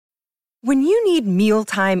When you need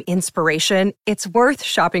mealtime inspiration, it's worth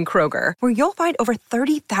shopping Kroger, where you'll find over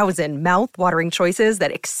 30,000 mouth-watering choices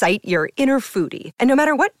that excite your inner foodie. And no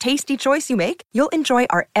matter what tasty choice you make, you'll enjoy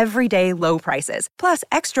our everyday low prices, plus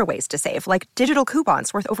extra ways to save, like digital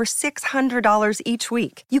coupons worth over $600 each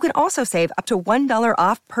week. You can also save up to $1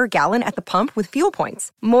 off per gallon at the pump with fuel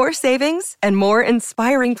points. More savings and more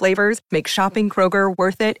inspiring flavors make shopping Kroger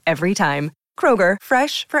worth it every time. Kroger,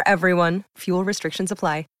 fresh for everyone. Fuel restrictions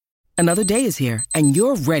apply. Another day is here, and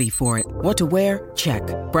you're ready for it. What to wear? Check.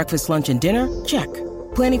 Breakfast, lunch, and dinner? Check.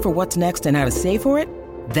 Planning for what's next and how to save for it?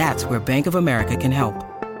 That's where Bank of America can help.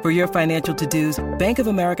 For your financial to-dos, Bank of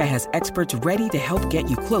America has experts ready to help get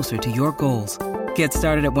you closer to your goals. Get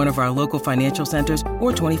started at one of our local financial centers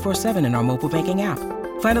or 24/7 in our mobile banking app.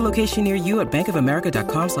 Find a location near you at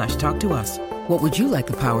bankofamerica.com/talktous. What would you like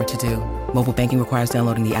the power to do? Mobile banking requires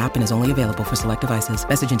downloading the app and is only available for select devices.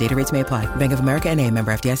 Message and data rates may apply. Bank of America N.A.,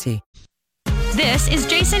 member FDIC. This is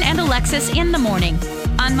Jason and Alexis in the morning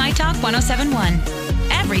on My Talk 107.1.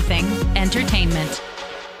 Everything entertainment.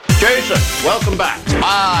 Jason, welcome back.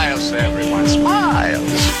 Smiles, everyone. Smiles.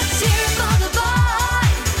 Let's hear it for the boy.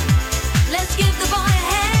 Let's give the boy a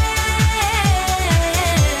hand.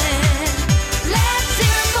 Let's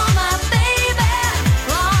hear it for my baby.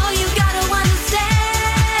 Oh, you gotta understand.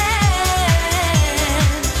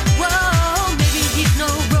 Whoa, maybe he's no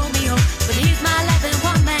Romeo, but he's my life and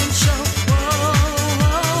one-man show. Whoa,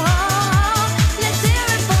 let's hear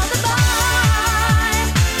it for the boy.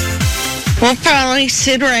 We'll probably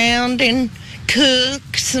sit around and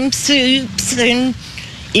cook some soups and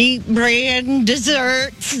eat bread and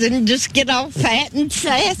desserts and just get all fat and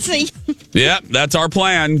sassy. Yep, that's our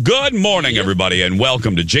plan. Good morning, everybody, and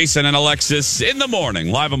welcome to Jason and Alexis in the morning,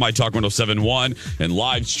 live on My Talk 107.1 and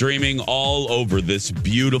live streaming all over this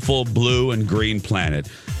beautiful blue and green planet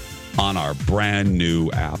on our brand new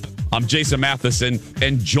app. I'm Jason Matheson,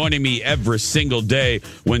 and joining me every single day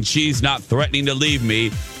when she's not threatening to leave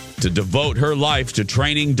me to devote her life to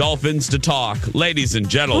training dolphins to talk, ladies and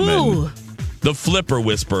gentlemen, the flipper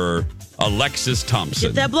whisperer, Alexis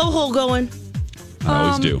Thompson. Get that blowhole going. I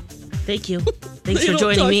always do. Thank you. Thanks for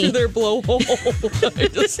joining me. They don't talk to their blowhole. I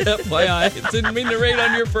just FYI. Didn't mean to rain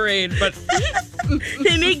on your parade, but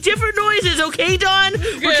They make different noises, okay, Dawn?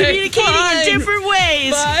 We're communicating in different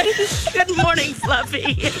ways. Bye. Good morning,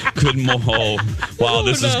 Fluffy. Good morning. Wow,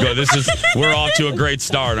 this is good. We're off to a great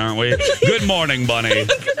start, aren't we? Good morning, Bunny. Good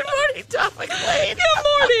morning, Tom McLean. Good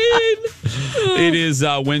morning. It is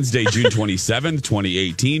Wednesday, June 27th,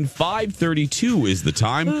 2018. 5:32 is the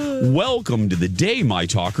time. Welcome to the day, my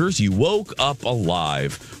talkers. You woke up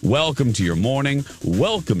alive. Welcome to your morning.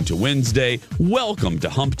 Welcome to Wednesday. Welcome to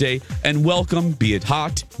Hump Day. And welcome, be it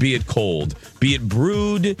hot, be it cold, be it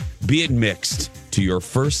brewed, be it mixed, to your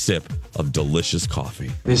first sip of delicious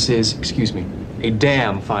coffee. This is, excuse me, a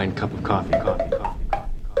damn fine cup of coffee.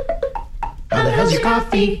 How the hell's your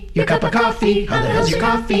coffee? Your cup of coffee? How the hell's your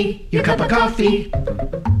coffee? Your cup of coffee?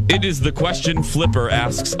 It is the question Flipper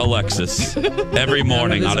asks Alexis every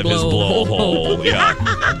morning out of his blowhole. Yeah.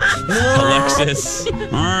 Alexis.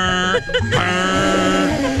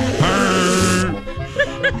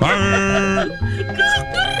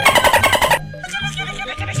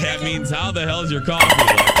 That means how the hell's your coffee,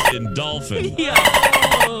 Lex, in dolphin? Yeah.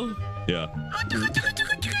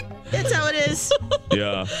 That's how it is.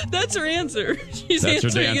 Yeah. That's her answer. She's That's her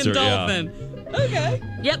answering answer, in dolphin. Okay.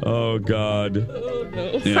 Yep. Oh, God. Oh,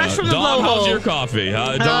 no. Yeah. Fresh from the Dawn, how's blowhole. your coffee?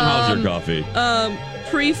 Dawn, how's your coffee?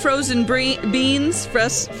 Pre-frozen beans,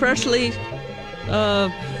 freshly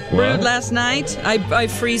brewed last night. I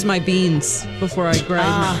freeze my beans before I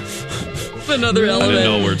grind them. Another I element. didn't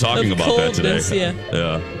know we were talking of about that today. coldness,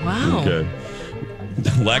 Yeah. Wow. Okay.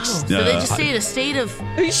 Lex, So they just stay in a state of...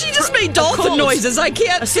 She just made dolphin cold. noises. I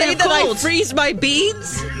can't A state say of that cold. I freeze my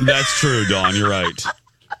beans. that's true, Dawn. You're right.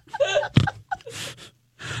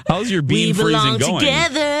 How's your bean We freezing belong going?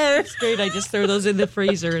 together. It's great. I just throw those in the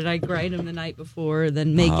freezer and I grind them the night before,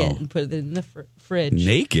 then make it and put it in the fridge.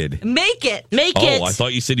 Naked? Make it. Make it. Oh, I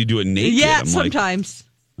thought you said you do it naked. Yeah, I'm sometimes.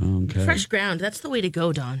 Like, okay. Fresh ground. That's the way to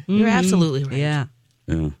go, Dawn. You're absolutely right. Yeah.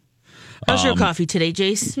 Yeah. How's your coffee today,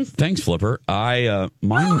 Jace? Thanks, Flipper. Mine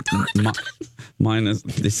is.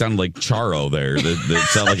 They sound like Charo there. They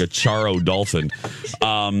sound like a Charo dolphin.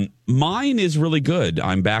 Mine is really good.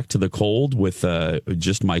 I'm back to the cold with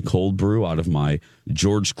just my cold brew out of my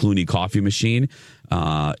George Clooney coffee machine.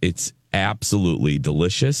 It's absolutely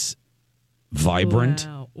delicious, vibrant,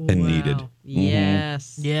 and needed.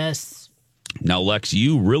 Yes. Yes. Now, Lex,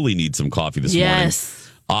 you really need some coffee this morning. Yes.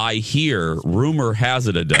 I hear, rumor has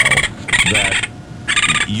it, Adele, that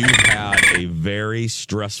you've had a very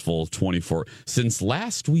stressful 24 since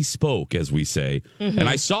last we spoke, as we say. Mm-hmm. And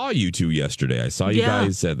I saw you two yesterday. I saw you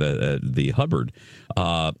guys at the Hubbard.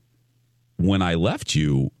 When I left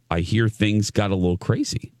you, I hear things got a little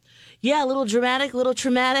crazy. Yeah, a little dramatic, a little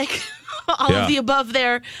traumatic. All of the above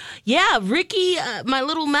there. Yeah, Ricky, my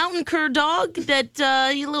little mountain cur dog, that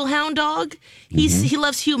little hound dog, he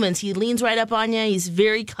loves humans. He leans right up on you. He's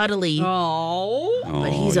very cuddly. Oh.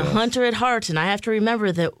 But he's a hunter at heart, and I have to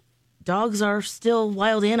remember that dogs are still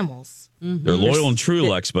wild animals. Mm-hmm. They're loyal and true,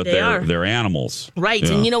 Lex, but they're animals. Right,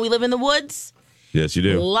 Yeah. and we live in the woods. Yes, you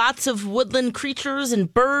do. Lots of woodland creatures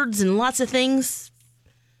and birds and lots of things,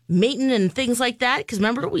 mating and things like that. Because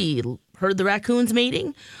remember, we heard the raccoons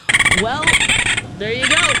mating. Well, there you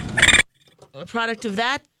go. A product of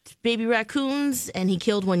that, baby raccoons, and he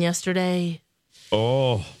killed one yesterday.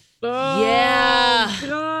 Oh. Yeah.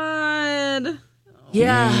 God.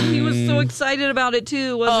 Yeah. He was so excited about it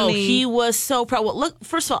too, wasn't he? He was so proud. Well, look,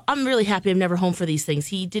 first of all, I'm really happy I'm never home for these things.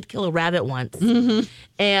 He did kill a rabbit once.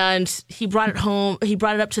 And he brought it home. He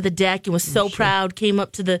brought it up to the deck and was so proud, came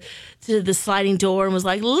up to the sliding door and was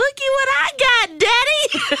like, looky what I got,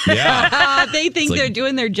 Daddy. Yeah. They think they're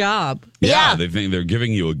doing their job. Yeah, they think they're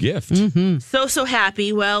giving you a gift. So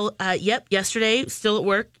happy. Well, yesterday, still at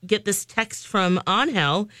work, get this text from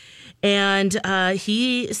Angel. And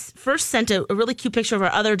he first sent a really cute picture of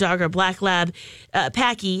our other dog, our black lab,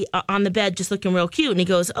 Packy, on the bed, just looking real cute. And he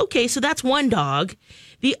goes, okay, so that's one dog.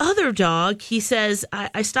 The other dog, he says,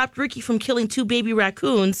 I stopped Ricky from killing 2 baby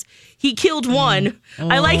raccoons. He killed one.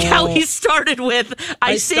 I like how he started with,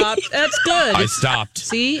 I stopped. That's good. I stopped.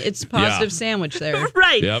 See, it's a positive sandwich there.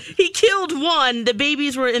 Right. Yep. He killed one. The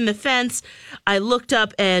babies were in the fence. I looked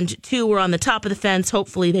up and 2 were on the top of the fence.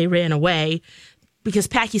 Hopefully they ran away. Because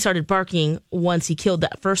Packy started barking once he killed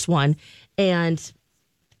that first one, and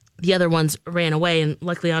the other ones ran away, and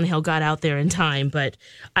luckily Angel got out there in time. But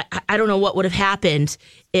I don't know what would have happened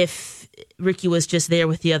if Ricky was just there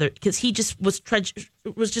with the other, because he just was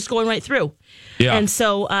just going right through. Yeah. And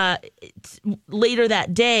so later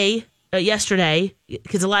that day, yesterday,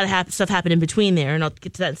 because a lot of stuff happened in between there, and I'll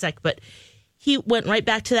get to that in a sec, but he went right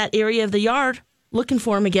back to that area of the yard looking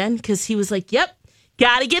for him again, because he was like, yep.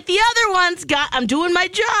 Got to get the other ones. I'm doing my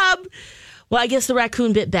job. Well, I guess the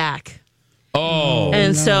raccoon bit back. Oh.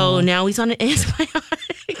 And so now he's on an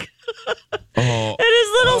antibiotic. Oh. And his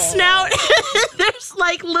little snout, there's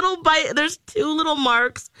like there's 2 little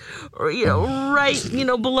marks,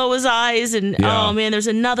 right, below his eyes. And oh man, there's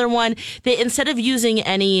another one. They, instead of using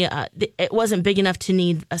any, it wasn't big enough to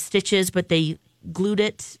need stitches, but they glued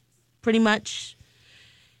it pretty much.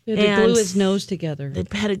 They had to glue his nose together. They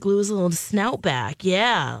had to glue his little snout back.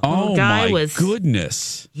 Yeah. Oh, my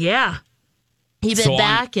goodness. Yeah. He bit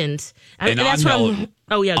back, and that's Angel, what I'm...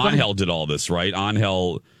 Oh, yeah, go ahead. Angel did all this, right?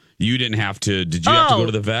 Angel, you didn't have to... Did you have to go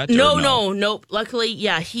to the vet? No. Luckily,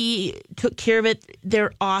 yeah, he took care of it.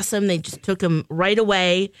 They're awesome. They just took him right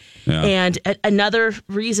away. Yeah. And another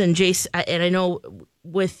reason, Jace, and I know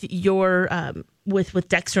with your... with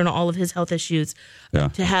Dexter and all of his health issues,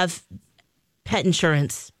 to have pet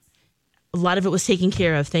insurance... A lot of it was taken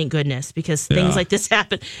care of, thank goodness, because things like this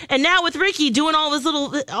happen. And now with Ricky doing all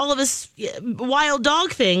of his wild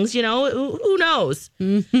dog things, who knows?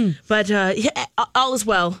 Mm-hmm. But all is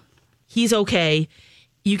well. He's okay.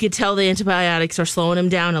 You could tell the antibiotics are slowing him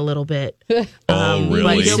down a little bit. Really?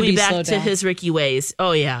 But he'll be back to his Ricky ways.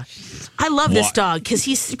 Oh, yeah. I love this dog because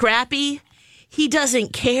he's scrappy. He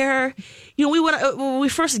doesn't care. When we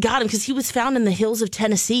first got him, because he was found in the hills of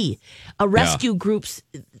Tennessee. A rescue group's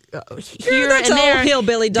here that's and there. All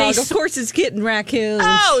hillbilly dog. Of course, it's getting raccoons.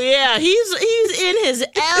 Oh yeah, he's in his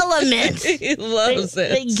element. He loves it.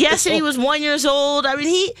 They guessed that he was 1 year old. I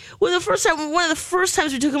mean, one of the first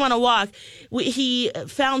times we took him on a walk, he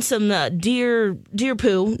found some deer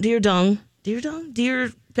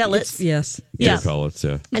pellets. Yes. Deer pellets.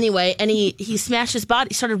 Yeah. Anyway, and he smashed his body.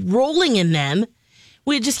 He started rolling in them.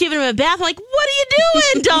 We had just given him a bath. I'm like, what are you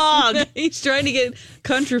doing, dog? He's trying to get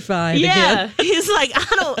countrified. Yeah. Again. He's like,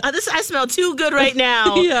 I smell too good right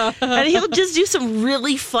now. Yeah. And he'll just do some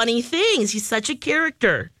really funny things. He's such a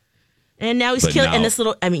character. And now he's killing. And this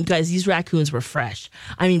little, guys, these raccoons were fresh.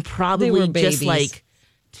 Probably just like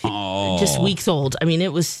just weeks old.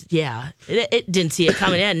 It was, it didn't see it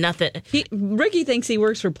coming in, nothing. Ricky thinks he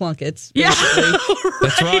works for Plunkett's. Yeah.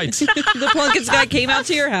 That's right. The Plunkett's guy came out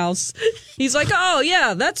to your house. He's like, oh,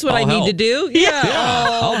 yeah, that's what I need to do. Yeah.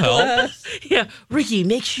 I'll help. Yeah. Ricky,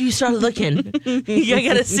 make sure you start looking. I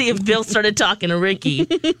got to see if Bill started talking to Ricky,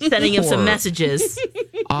 sending him some messages.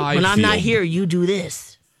 When I'm not here, you do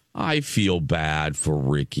this. I feel bad for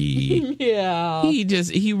Ricky. Yeah. He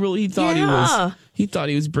thought He thought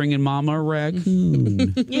he was bringing Mama a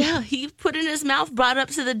raccoon. Yeah, he put it in his mouth, brought it up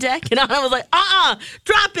to the deck, and Anna was like,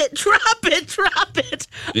 drop it, drop it, drop it.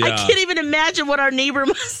 Yeah. I can't even imagine what our neighbor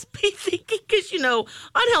must be thinking because,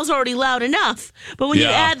 Angel's already loud enough. But when you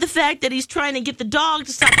add the fact that he's trying to get the dog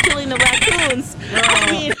to stop killing the raccoons,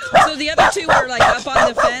 So the other two were like up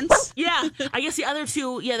on the fence? Yeah, I guess the other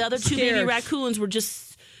two baby raccoons were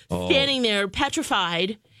just standing there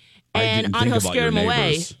petrified, and Angel scared them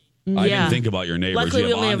away. I didn't think about your neighbors. Luckily,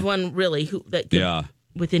 we only have one really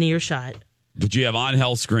within earshot. But you have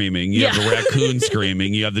Angel screaming, you have the raccoon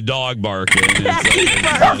screaming, you have the dog barking.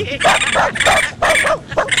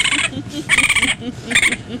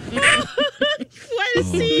 Quite a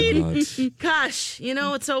scene. Gosh,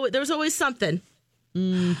 there was always something.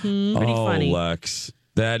 Mm-hmm. Pretty funny. Lex,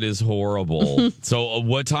 that is horrible. So,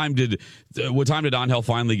 what time did Angel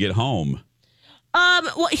finally get home?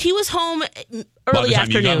 Well, he was home By the early time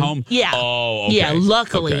afternoon. you got home? Yeah. Oh, okay. Yeah,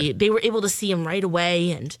 luckily. Okay. They were able to see him right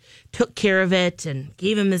away and took care of it and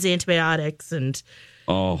gave him his antibiotics and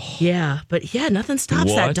nothing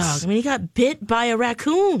stops that dog. I mean, he got bit by a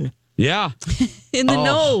raccoon. Yeah. In the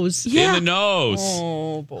nose. Yeah. In the nose.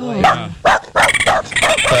 Oh, boy. Yeah.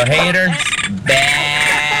 The haters,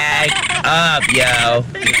 back up, yo.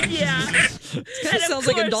 Yeah. Kind of sounds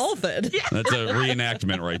like a dolphin. Yeah. That's a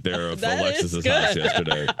reenactment right there of That Alexis's is good. house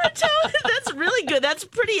yesterday. That's really good. That's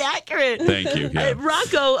pretty accurate. Thank you. Yeah.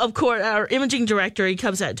 Rocco, of course, our imaging director, he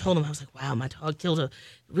comes out and told him, I was like, wow, my dog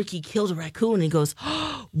Ricky killed a raccoon. And he goes,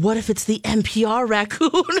 what if it's the NPR raccoon?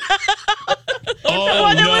 Oh,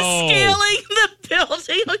 one that no. was scaling the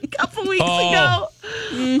building a couple weeks ago.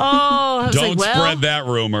 I was Don't like, well, spread that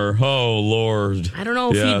rumor. Oh, Lord. I don't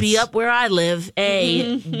know if he'd be up where I live.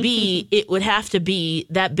 A, B, it would have to be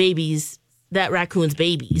that raccoon's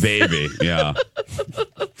babies. Baby, yeah.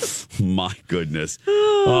 My goodness.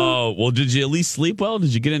 Oh, well, did you at least sleep well?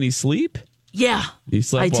 Did you get any sleep? Yeah. You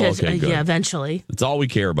slept well? Okay, good. Yeah, eventually. That's all we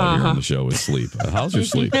care about here on the show is sleep. How's your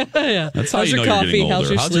sleep? Yeah. That's how How's you know your you're getting coffee? older. How's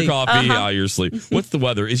your How's sleep? your coffee? How your sleep? What's the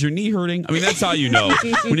weather? Is your knee hurting? I mean, that's how you know.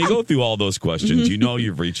 When you go through all those questions, you know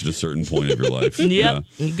you've reached a certain point of your life. Yep,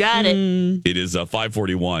 you got it. It is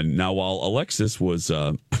 5:41 now. While Alexis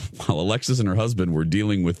and her husband were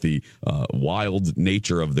dealing with the wild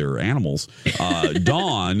nature of their animals,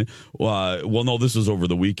 Dawn. This was over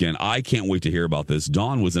the weekend. I can't wait to hear about this.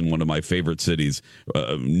 Dawn was in one of my favorite cities,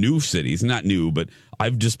 new cities, not new, but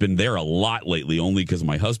I've just been there a lot lately. Only because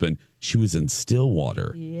my husband. She was in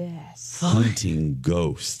Stillwater. Yes. Hunting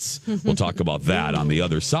ghosts. We'll talk about that on the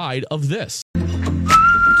other side of this.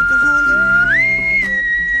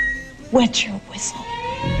 Wet your whistle.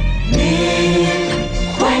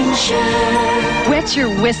 Wet your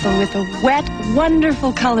whistle with the wet,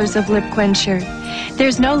 wonderful colors of Lip Quencher.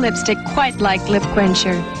 There's no lipstick quite like Lip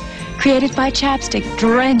Quencher. Created by Chapstick,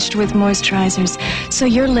 drenched with moisturizers, so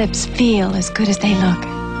your lips feel as good as they look.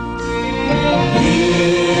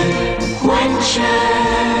 Lip Quencher.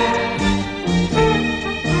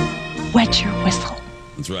 Wet your whistle.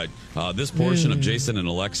 That's right. This portion of Jason and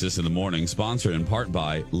Alexis in the Morning, sponsored in part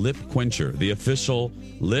by Lip Quencher, the official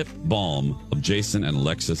lip balm of Jason and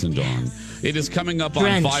Alexis and Dawn. It is coming up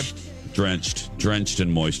on drenched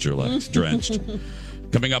in moisture, Lex, drenched.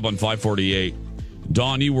 Coming up on 5:48.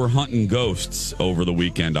 Dawn, you were hunting ghosts over the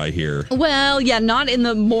weekend, I hear. Well, yeah, not in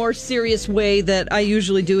the more serious way that I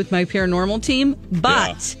usually do with my paranormal team,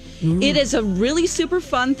 but it is a really super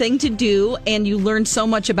fun thing to do, and you learn so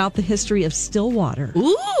much about the history of Stillwater.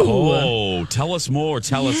 Ooh! Oh, tell us more.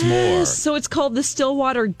 Tell us more. So it's called the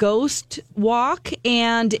Stillwater Ghost Walk,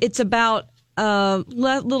 and it's about a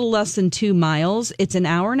little less than 2 miles. It's an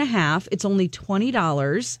hour and a half. It's only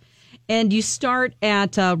 $20. And you start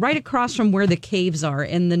at right across from where the caves are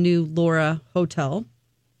in the new Laura Hotel.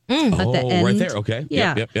 At the end. Right there. Okay.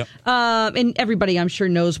 Yeah. Yep. And everybody, I'm sure,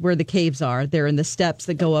 knows where the caves are. They're in the steps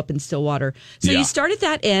that go up in Stillwater. So you start at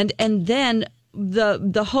that end, and then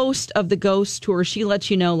the host of the ghost tour, she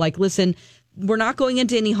lets you know, like, listen, we're not going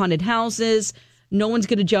into any haunted houses. No one's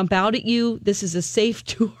going to jump out at you. This is a safe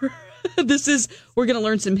tour. We're going to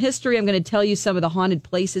learn some history. I'm going to tell you some of the haunted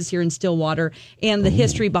places here in Stillwater and the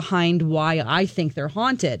history behind why I think they're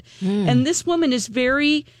haunted. And this woman is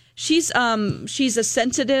she's a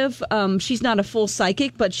sensitive, she's not a full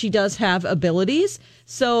psychic, but she does have abilities.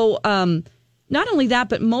 So, not only that,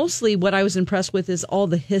 but mostly what I was impressed with is all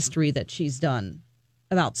the history that she's done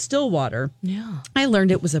about Stillwater. Yeah. I learned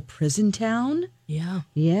it was a prison town. Yeah.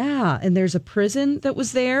 Yeah. And there's a prison that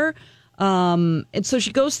was there. And so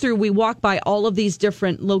she goes through, we walk by all of these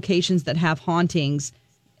different locations that have hauntings.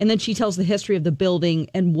 And then she tells the history of the building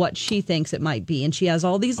and what she thinks it might be. And she has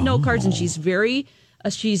all these note cards, and she's very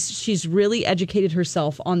She's really educated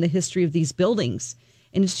herself on the history of these buildings.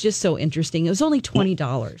 And it's just so interesting. It was only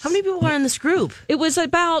 $20. How many people were in this group? It was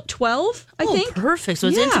about 12, I think. Perfect. So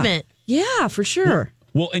it's intimate. Yeah, for sure.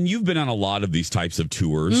 Well, and you've been on a lot of these types of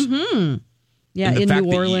tours. Mm-hmm. Yeah, in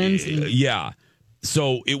New Orleans. Yeah.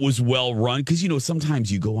 So it was well run because,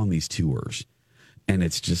 sometimes you go on these tours and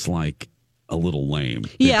it's just like a little lame.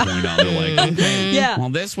 They point out, they're like, well,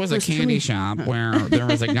 this was a candy shop where there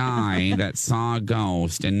was a guy that saw a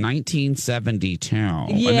ghost in 1972. Yeah.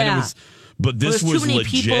 And then it was, but this was too many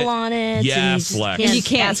legit. people on it. Yes, Lex. You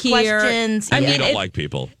can't ask hear. questions. I mean, we don't like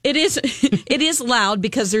people. It is it is loud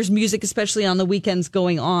because there's music, especially on the weekends,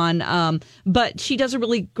 going on. But she does a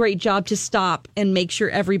really great job to stop and make sure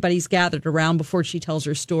everybody's gathered around before she tells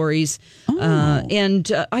her stories.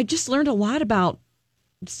 And I just learned a lot about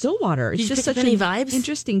Stillwater. It's just such an vibes?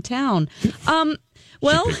 interesting town.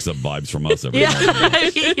 Well, she picks up vibes from us every morning.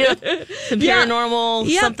 Some paranormal,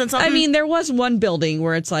 something. I mean, there was one building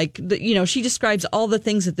where it's like, she describes all the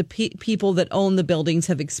things that the people that own the buildings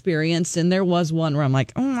have experienced. And there was one where I'm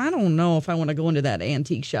like, I don't know if I want to go into that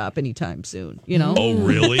antique shop anytime soon, Oh,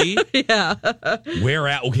 really? Yeah. Where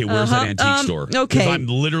at? Okay, where's that antique store? Okay. Because I'm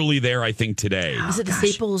literally there, I think, today. Is it the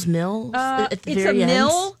Staples Mill? At the It's very a mill.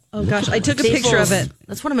 end? Oh, gosh. I took a picture of it.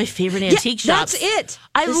 That's one of my favorite antique shops. That's it.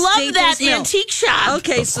 I The love Staples that Mill. antique shop.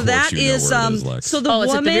 Okay, so that is so the woman.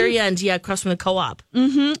 It's at the very end, across from the co-op.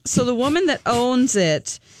 Mm-hmm. So the woman that owns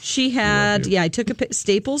it, she had I took a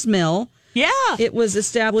Staples Mill. Yeah, it was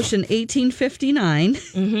established in 1859.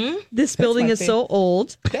 Mm-hmm. This building is so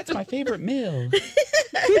old. That's my favorite mill.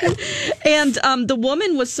 And the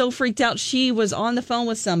woman was so freaked out. She was on the phone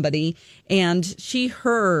with somebody, and she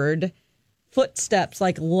heard footsteps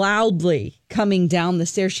like loudly coming down the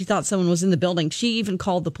stairs. She thought someone was in the building. She even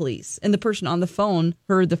called the police, and the person on the phone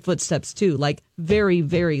heard the footsteps too, like very,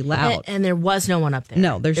 very loud. And there was no one up there.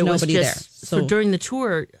 No, there's nobody there. So during the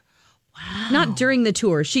tour, not during the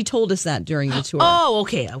tour. She told us that during the tour. Oh,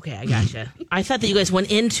 okay, I gotcha. I thought that you guys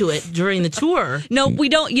went into it during the tour. No, we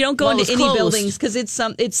don't. You don't go into any closed. buildings because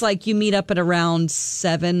it's like you meet up at around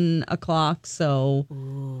 7:00. So,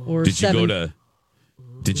 or Did 7.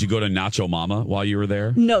 Did you go to Nacho Mama while you were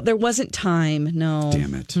there? No, there wasn't time. No,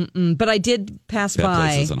 damn it. But I did pass that by. That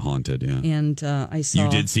place isn't haunted. Yeah, and I saw.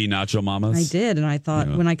 You did see Nacho Mamas? I did, and I thought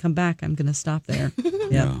when I come back, I'm going to stop there.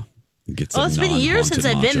 Yeah. Get some it's been years since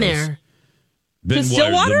I've been there. Been to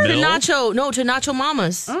Stillwater? To Nacho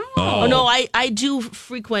Mama's. Oh no, I do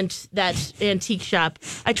frequent that antique shop.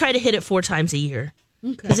 I try to hit it 4 times a year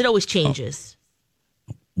because it always changes.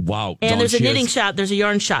 Wow. And there's a knitting shop, there's a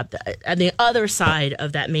yarn shop on the other side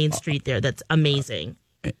of that main street there that's amazing.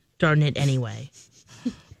 Darn it anyway.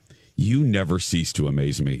 You never cease to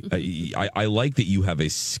amaze me. I like that you have a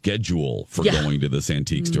schedule for going to this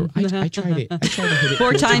antique store. I try to hit it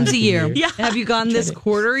 4 times a year. Yeah. Have you gone this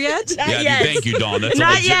quarter yet? Thank you, Dawn. That's a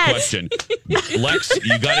legit question. Lex,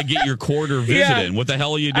 you got to get your quarter visit in. What the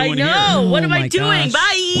hell are you doing here? I know. What am I gosh. doing?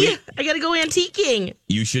 Bye. I got to go antiquing.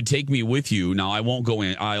 You should take me with you. Now, I won't go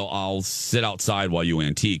in. I'll sit outside while you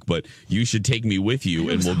antique, but you should take me with you,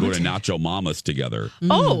 and we'll go to Nacho Mama's together.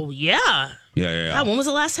 Oh, yeah. Yeah. God, when was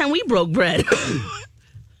the last time we broke bread?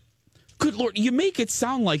 Good Lord, you make it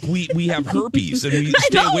sound like we have herpes and we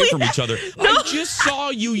stay away from each other. No. I just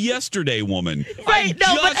saw you yesterday, woman. Right,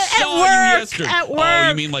 At work. Oh,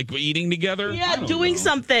 you mean like eating together? Yeah, doing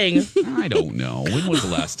something. I don't know. When was the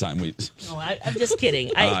last time we... No, I'm just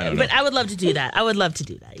kidding. I don't know. But I would love to do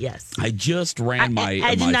that. Yes. I just ran my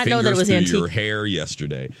did not know fingers that it was through antique. your hair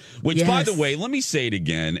yesterday. Which, by the way, let me say it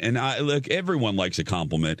again. And look, everyone likes a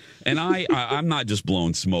compliment. And I'm not just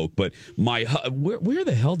blowing smoke, but where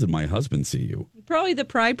the hell did my husband see you? Probably the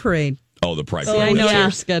Pride Parade. Oh, the Pride So Parade. I know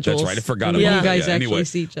your schedules. That's right. I forgot about you that. guys actually anyway,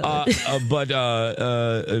 see each other.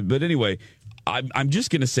 But anyway, I'm just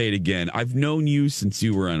going to say it again. I've known you since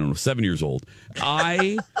you were, 7 years old.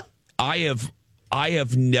 I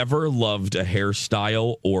have never loved a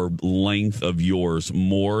hairstyle or length of yours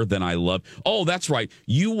more than I love. Oh, that's right.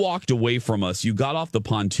 You walked away from us. You got off the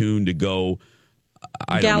pontoon to go.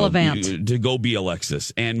 Gallivant. To go be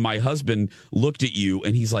Alexis. And my husband looked at you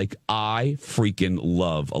and he's like, I freaking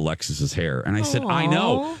love Alexis's hair. And I said, I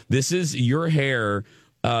know. This is your hair.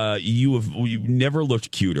 You've never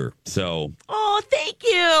looked cuter. So thank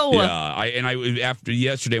you. Yeah. After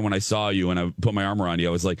yesterday when I saw you and I put my arm around you,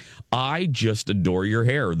 I was like, I just adore your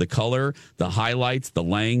hair. The color, the highlights, the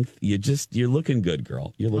length. You're looking good,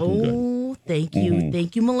 girl. You're looking good. Oh, thank you.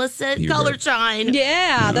 Thank you, Melissa at Color Shine.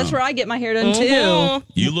 Yeah, that's where I get my hair done, too.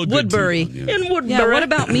 You look Woodbury. good, too. In Woodbury. Yeah, what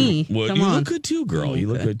about me? You look good, too, girl. You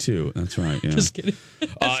look good, too. That's right. Yeah. Just kidding.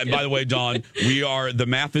 And by the way, Dawn, the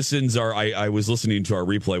Mathesons are, I was listening to our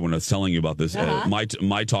replay when I was telling you about this.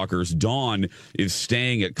 My talkers, Dawn is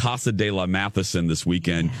staying at Casa de la Matheson this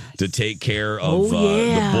weekend to take care of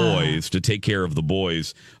the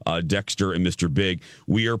boys, Dexter and Mr. Big.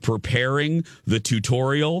 We are preparing the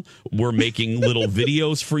tutorial. We're making little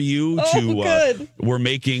videos for you we're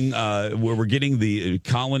making, we're getting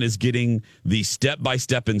Colin is getting the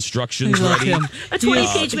step-by-step instructions ready. A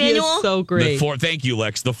 20-page manual. So great. Thank you,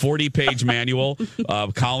 Lex. The 40-page manual.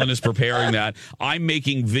 Colin is preparing that. I'm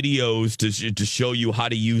making videos to show you how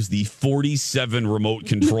to use the 47 remote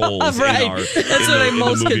controls. Right. That's what I'm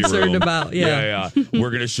most concerned about. Yeah.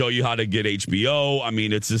 We're going to show you how to get HBO. I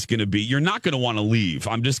mean, it's just going to be, you're not going to want to leave.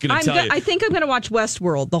 I'm just going to tell you. I think I'm going to watch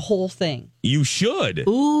Westworld, the whole thing. You should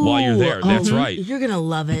while you're there. That's right. You're going to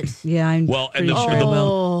love it. Yeah, I'm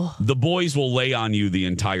the boys will lay on you the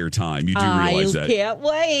entire time. You do realize that. I can't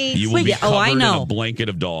wait. You will be covered in a blanket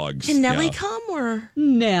of dogs. Can Nellie come or?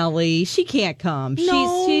 Nellie, she can't come.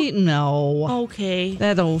 No. No. Okay.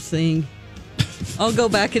 That old thing. I'll go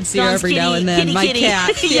back and see her every now and then. My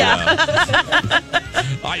cat. Yeah.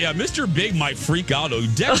 Mr. Big might freak out.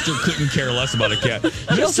 Dexter couldn't care less about a cat.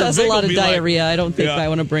 She also has a lot of diarrhea. I don't think I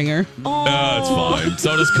want to bring her. It's fine.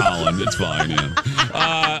 So does Colin. It's fine. Yeah.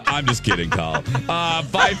 I'm just kidding, Colin.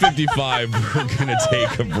 5:55. We're going to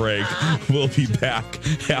take a break. We'll be back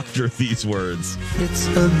after these words. It's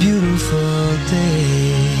a beautiful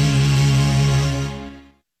day.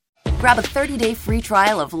 Grab a 30-day free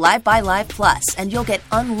trial of Live by Live Plus, and you'll get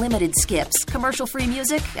unlimited skips, commercial-free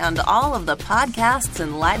music, and all of the podcasts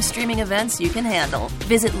and live streaming events you can handle.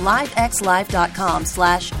 Visit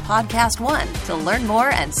livexlive.com/podcast1 to learn more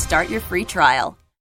and start your free trial.